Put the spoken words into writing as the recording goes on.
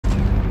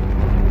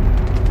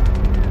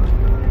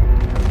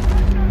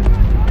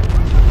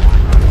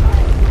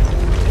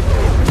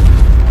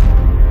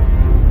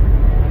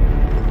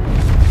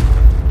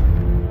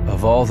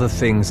all the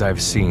things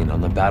I've seen on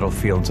the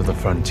battlefields of the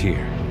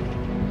frontier,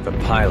 the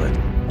pilot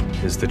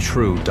is the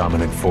true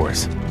dominant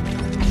force.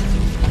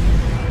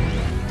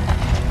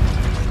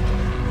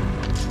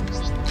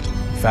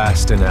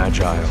 Fast and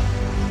agile.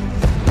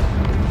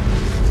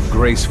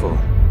 Graceful,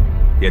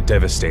 yet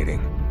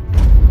devastating.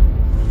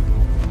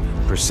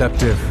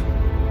 Perceptive,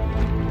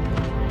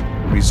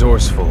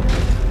 resourceful,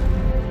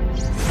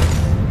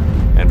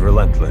 and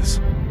relentless.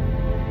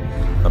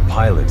 A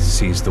pilot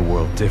sees the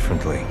world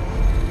differently.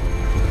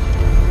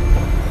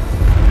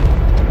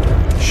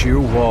 Sheer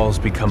walls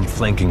become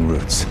flanking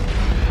routes.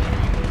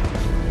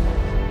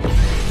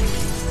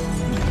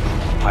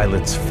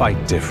 Pilots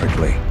fight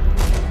differently.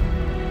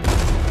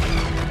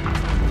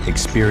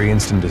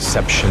 Experienced in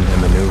deception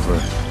and maneuver,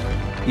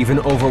 even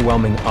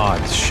overwhelming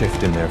odds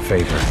shift in their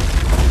favor.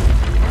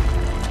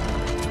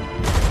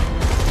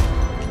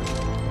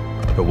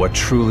 But what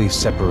truly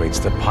separates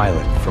the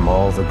pilot from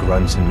all the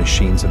grunts and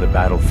machines of the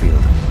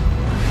battlefield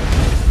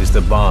is the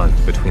bond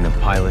between a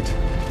pilot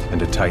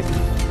and a Titan.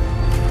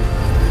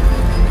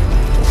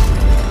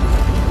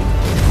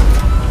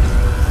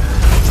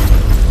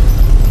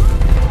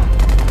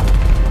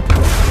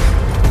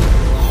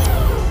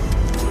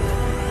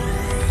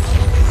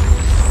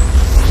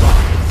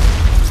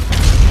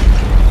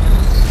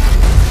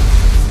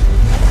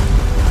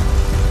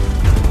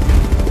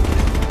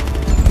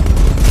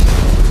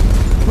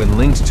 When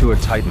linked to a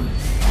Titan,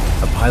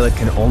 a pilot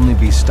can only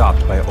be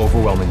stopped by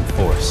overwhelming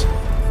force,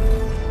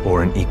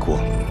 or an equal.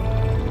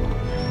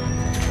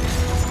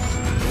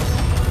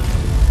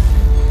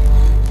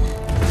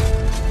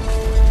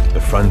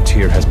 The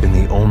frontier has been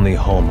the only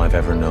home I've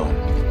ever known.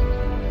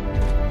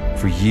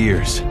 For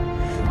years,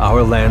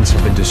 our lands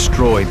have been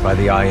destroyed by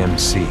the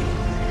IMC,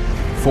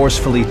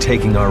 forcefully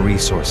taking our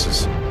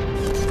resources,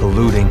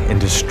 polluting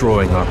and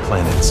destroying our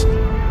planets,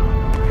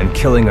 and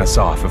killing us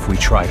off if we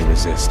try to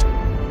resist.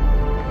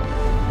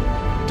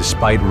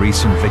 Despite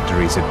recent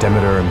victories at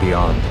Demeter and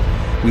beyond,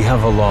 we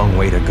have a long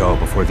way to go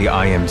before the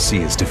IMC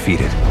is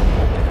defeated.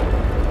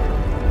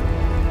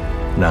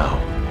 Now,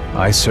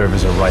 I serve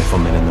as a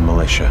rifleman in the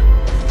militia,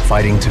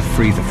 fighting to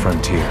free the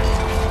frontier.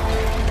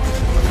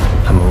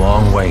 I'm a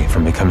long way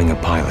from becoming a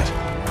pilot.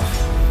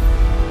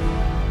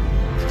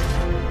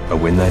 But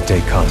when that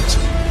day comes,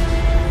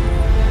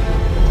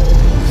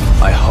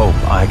 I hope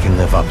I can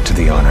live up to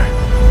the honor.